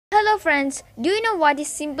Hello friends, do you know what is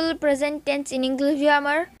simple present tense in English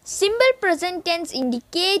grammar? Simple present tense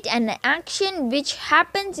indicate an action which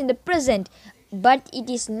happens in the present, but it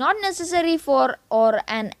is not necessary for or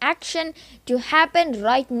an action to happen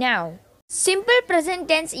right now. Simple present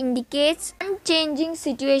tense indicates unchanging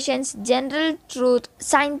situations, general truth,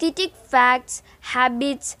 scientific facts,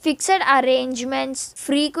 habits, fixed arrangements,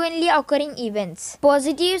 frequently occurring events.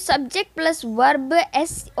 Positive subject plus verb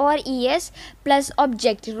s or es plus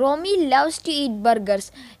object. Romy loves to eat burgers.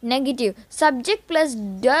 Negative subject plus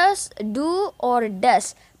does, do or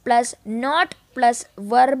does plus not plus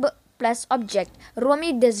verb plus object.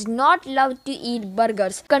 Romy does not love to eat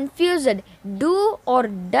burgers. Confused do or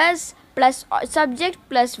does plus subject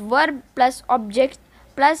plus verb plus object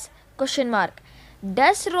plus question mark.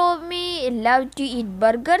 Does Romy love to eat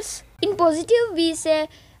burgers? In positive we say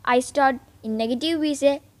I start. In negative we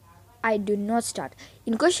say I do not start.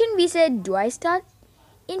 In question we say do I start?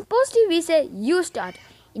 In positive we say you start.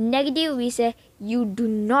 In negative we say you do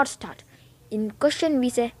not start. In question we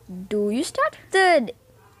say do you start? Third,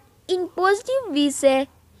 in positive we say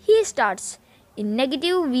he starts. In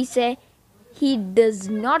negative we say he does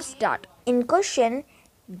not start. In question,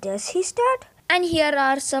 does he start? And here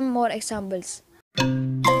are some more examples.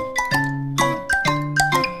 In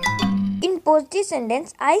positive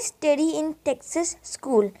sentence, I study in Texas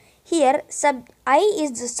school. Here, I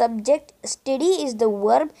is the subject, study is the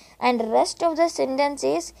verb, and rest of the sentence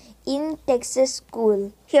is in Texas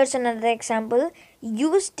school. Here's another example.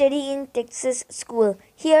 You study in Texas school.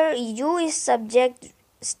 Here, you is subject,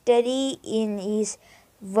 study in is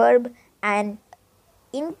verb, and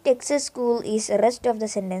in Texas school is rest of the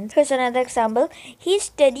sentence. Here's another example. He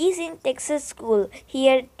studies in Texas school.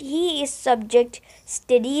 Here he is subject,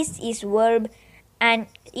 studies is verb, and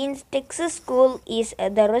in Texas school is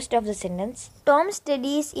the rest of the sentence. Tom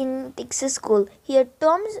studies in Texas school. Here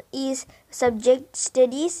Tom is subject,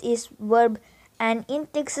 studies is verb, and in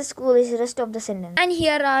Texas school is rest of the sentence. And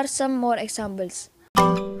here are some more examples.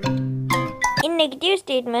 In negative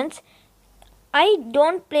statements, I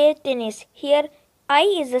don't play tennis. Here I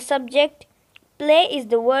is the subject, play is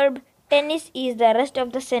the verb, tennis is the rest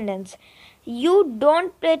of the sentence. You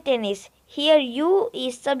don't play tennis. Here you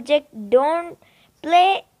is subject, don't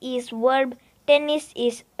play is verb, tennis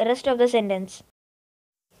is rest of the sentence.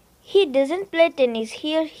 He doesn't play tennis.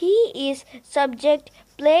 Here he is subject,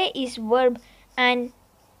 play is verb, and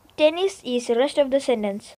tennis is rest of the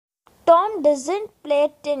sentence. Tom doesn't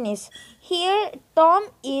play tennis. Here Tom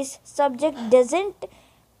is subject, doesn't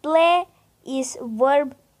play is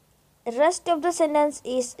verb, rest of the sentence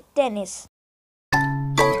is tennis.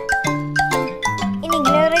 In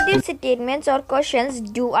ignorative statements or questions,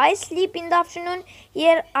 do I sleep in the afternoon?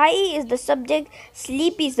 Here I is the subject,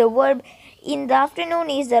 sleep is the verb, in the afternoon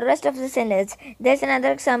is the rest of the sentence. There's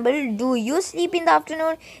another example. Do you sleep in the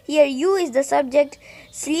afternoon? Here you is the subject,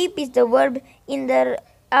 sleep is the verb, in the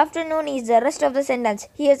afternoon is the rest of the sentence.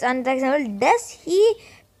 Here's another example. Does he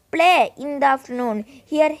play in the afternoon?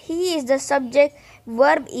 Here he is the subject,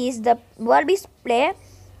 verb is play,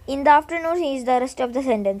 in the afternoon is the rest of the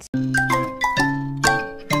sentence.